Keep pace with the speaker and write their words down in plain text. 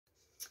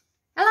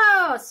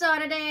Hello! So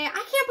today, I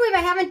can't believe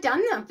I haven't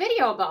done a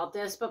video about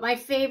this, but my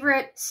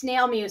favorite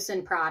Snail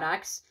Mucin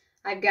products.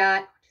 I've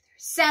got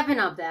 7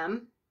 of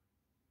them.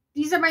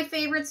 These are my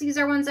favorites. These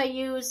are ones I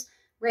use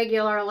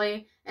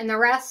regularly, and the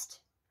rest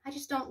I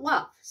just don't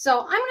love. So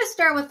I'm going to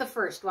start with the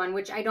first one,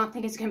 which I don't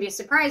think is going to be a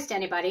surprise to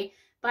anybody,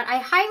 but I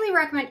highly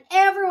recommend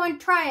everyone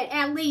try it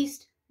at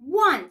least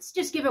once.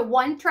 Just give it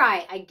one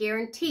try. I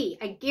guarantee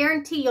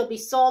you'll be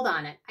sold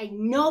on it. I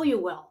know you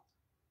will.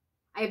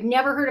 I've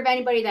never heard of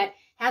anybody that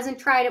hasn't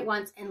tried it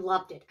once and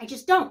loved it. I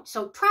just don't.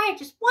 So try it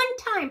just one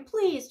time,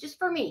 please, just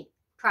for me.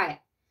 Try it.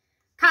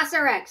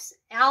 Cosrx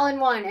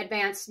All-in-One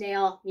Advanced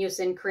Snail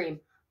Mucin Cream.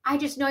 I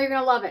just know you're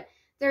going to love it.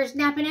 There's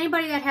not been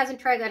anybody that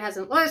hasn't tried that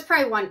hasn't. Well, there's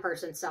probably one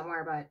person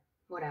somewhere, but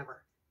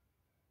whatever.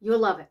 You'll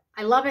love it.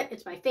 I love it.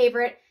 It's my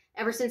favorite.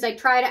 Ever since I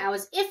tried it, I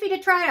was iffy to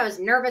try it. I was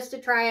nervous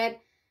to try it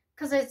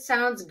because it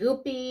sounds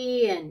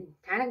goopy and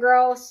kind of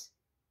gross.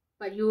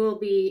 But you will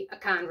be a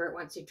convert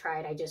once you try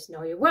it. I just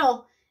know you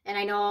will. And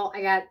I know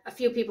I got a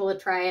few people to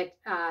try it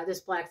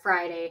this Black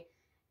Friday.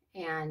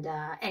 And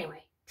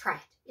anyway, try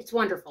it. It's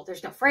wonderful.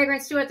 There's no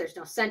fragrance to it. There's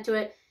no scent to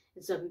it.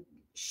 It's a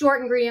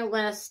short ingredient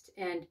list.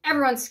 And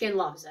everyone's skin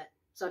loves it.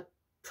 So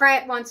try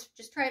it once.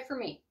 Just try it for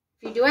me.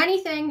 If you do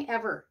anything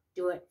ever,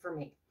 do it for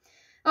me.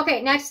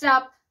 Okay, next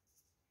up,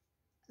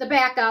 the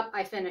backup.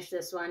 I finished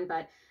this one.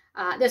 But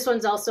this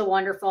one's also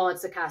wonderful.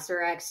 It's the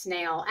Cosrx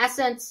Snail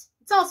Essence.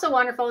 It's also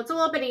wonderful. It's a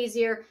little bit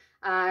easier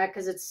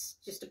because it's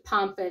just a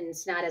pump and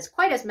it's not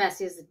quite as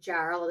messy as the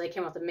jar, although they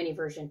came out with a mini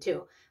version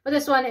too. But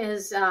this one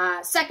is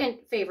second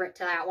favorite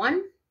to that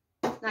one.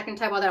 Not going to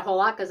talk about that a whole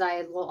lot because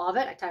I love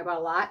it. I talk about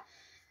it a lot.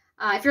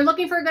 If you're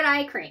looking for a good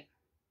eye cream,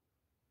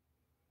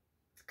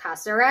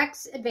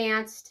 Cosrx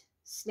Advanced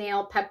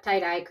Snail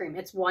Peptide Eye Cream.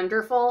 It's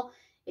wonderful.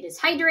 It is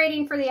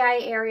hydrating for the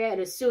eye area. It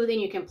is soothing.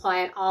 You can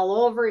apply it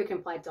all over. You can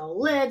apply it to the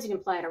lids. You can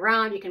apply it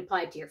around. You can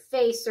apply it to your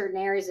face, certain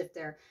areas if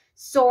they're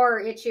sore,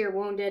 itchy, or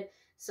wounded.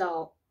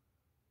 So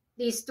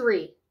these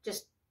 3,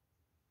 just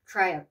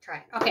try it.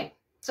 Okay,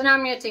 so now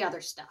I'm going to the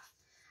other stuff.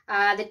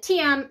 The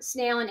TM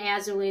Snail and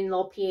Azulene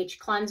Low pH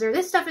Cleanser.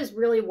 This stuff is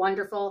really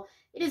wonderful.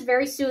 It is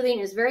very soothing.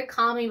 It's very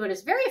calming, but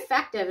it's very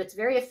effective. It's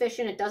very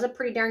efficient. It does a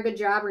pretty darn good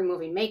job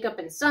removing makeup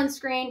and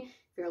sunscreen.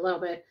 If you're a little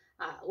bit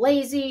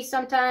lazy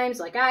sometimes,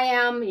 like I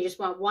am, you just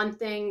want one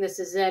thing, this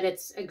is it.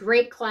 It's a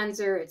great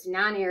cleanser. It's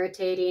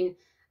non-irritating,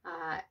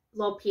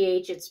 low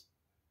pH. It's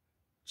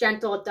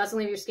gentle. It doesn't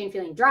leave your skin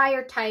feeling dry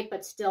or tight,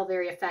 but still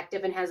very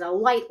effective, and has a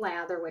light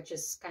lather, which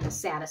is kind of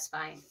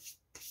satisfying.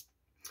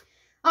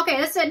 Okay,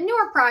 this is a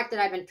newer product that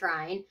I've been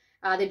trying.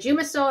 The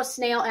Jumiso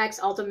Snail X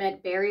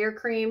Ultimate Barrier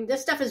Cream.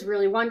 This stuff is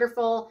really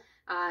wonderful.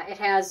 It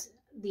has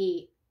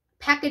the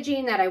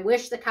packaging that I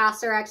wish the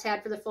Cosrx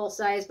had for the full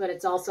size, but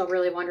it's also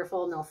really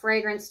wonderful. No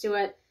fragrance to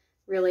it.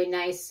 Really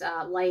nice,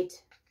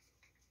 light,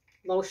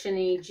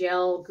 lotiony,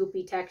 gel,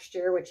 goopy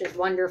texture, which is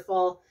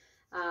wonderful.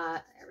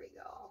 There we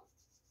go.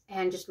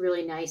 And just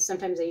really nice.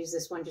 Sometimes I use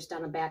this one just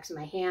on the backs of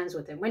my hands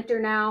with the winter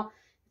now.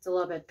 It's a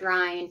little bit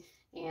drying,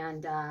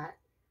 and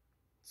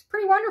it's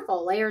pretty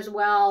wonderful. Layers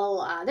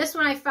well. This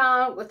one I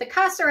found, with the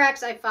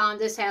Cosrx, I found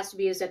this has to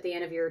be used at the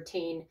end of your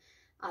routine.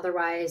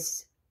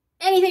 Otherwise,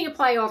 anything you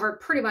apply over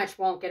pretty much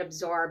won't get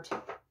absorbed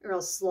or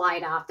it'll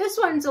slide off. This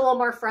one's a little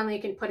more friendly.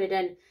 You can put it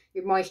in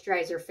your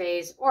moisturizer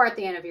phase or at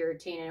the end of your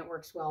routine, and it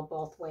works well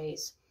both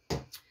ways.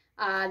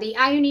 The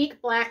Ionique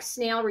Black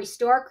Snail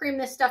Restore Cream.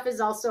 This stuff is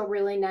also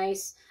really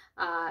nice.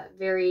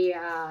 Very,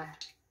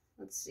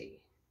 let's see.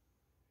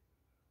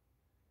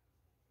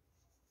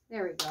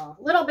 There we go.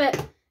 A little bit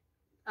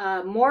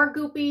more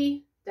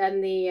goopy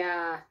than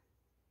the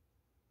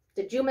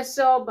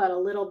Jumiso, but a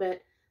little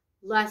bit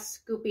less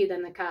goopy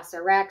than the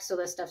Cosrx, so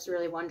this stuff's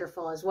really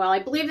wonderful as well. I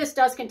believe this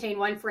does contain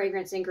one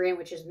fragrance ingredient,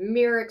 which is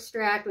myrrh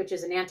extract, which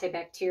is an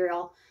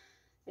antibacterial.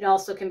 It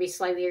also can be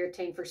slightly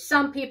irritating for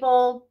some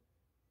people.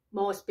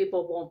 Most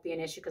people won't be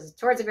an issue because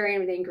towards the very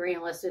end of the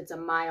ingredient list, it's a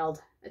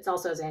mild. It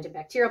also has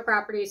antibacterial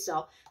properties,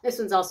 so this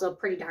one's also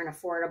pretty darn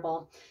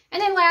affordable.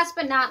 And then last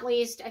but not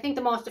least, I think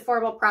the most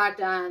affordable product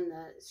on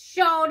the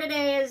show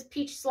today is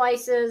Peach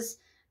Slices.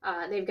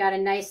 They've got a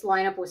nice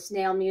lineup with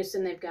Snail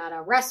Mucin. They've got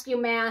a rescue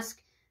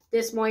mask.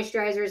 This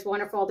moisturizer is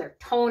wonderful. Their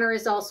toner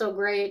is also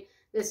great.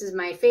 This is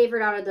my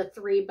favorite out of the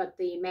 3, but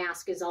the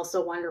mask is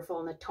also wonderful,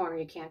 and the toner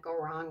you can't go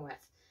wrong with.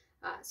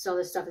 So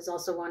this stuff is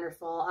also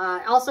wonderful.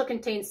 It also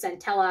contains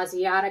Centella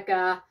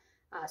asiatica,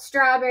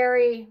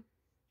 strawberry,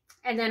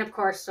 and then, of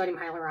course, sodium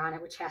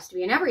hyaluronate, which has to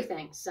be in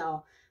everything.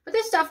 So, but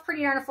this stuff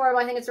pretty darn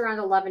affordable. I think it's around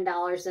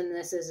 $11, and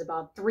this is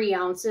about 3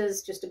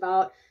 ounces, just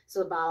about. So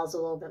the bottle's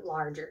a little bit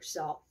larger.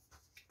 So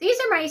these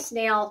are my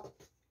Snail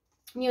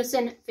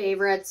Mucin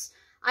favorites.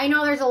 I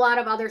know there's a lot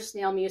of other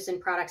Snail Mucin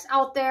products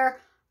out there.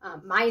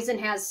 Mucin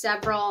has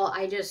several.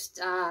 I just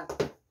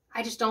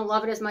don't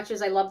love it as much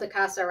as I love the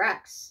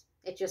Cosrx.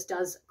 It just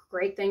does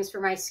great things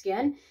for my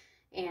skin,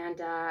 and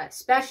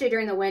especially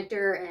during the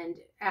winter and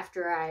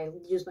after I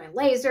use my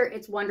laser,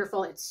 it's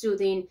wonderful. It's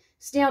soothing.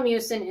 Snail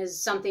Mucin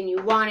is something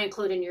you want to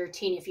include in your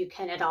routine if you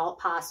can at all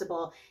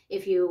possible.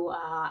 If you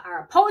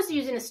are opposed to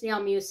using a Snail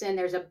Mucin,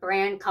 there's a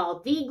brand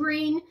called V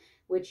Green,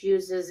 which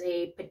uses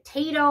a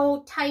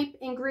potato type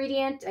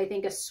ingredient, I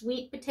think a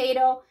sweet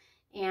potato,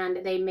 and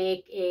they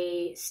make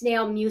a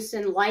Snail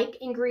Mucin like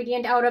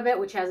ingredient out of it,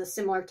 which has a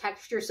similar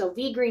texture. So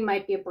V-Green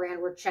might be a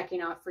brand worth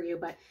checking out for you,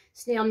 but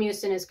Snail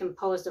Mucin is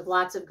composed of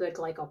lots of good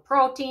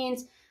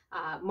glycoproteins,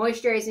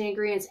 moisturizing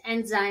ingredients,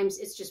 enzymes.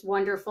 It's just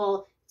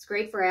wonderful. It's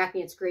great for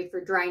acne. It's great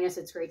for dryness.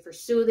 It's great for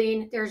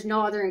soothing. There's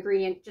no other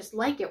ingredient just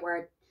like it where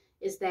it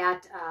is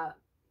that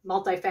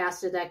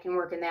multifaceted that can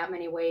work in that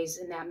many ways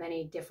in that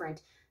many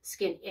different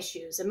skin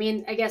issues. I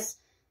mean, I guess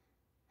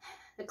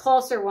the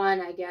closer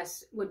one, I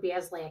guess, would be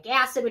azelaic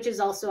acid, which is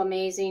also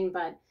amazing,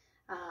 but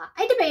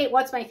I debate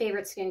what's my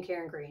favorite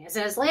skincare ingredient. Is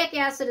it azelaic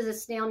acid? Is it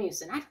Snail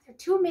Mucin? They're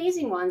two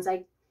amazing ones.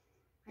 I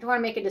don't want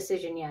to make a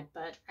decision yet,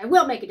 but I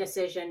will make a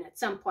decision at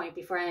some point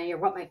before I hear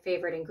what my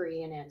favorite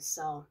ingredient is.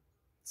 So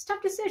it's a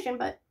tough decision,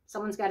 but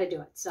someone's got to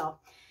do it. So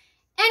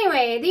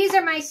anyway, these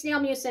are my Snail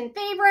Mucin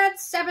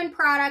favorites. 7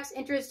 products.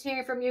 Interested in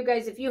hearing from you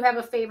guys if you have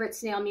a favorite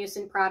Snail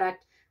Mucin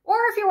product. Or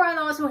if you're one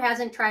of those who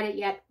hasn't tried it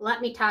yet,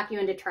 let me talk you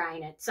into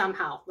trying it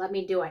somehow. Let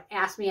me do it.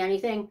 Ask me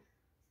anything,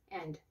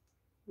 and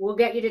we'll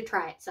get you to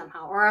try it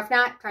somehow. Or if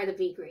not, try the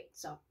V-Green.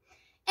 So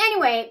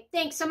anyway,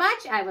 thanks so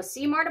much. I will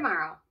see you more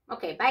tomorrow.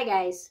 Okay, bye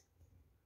guys.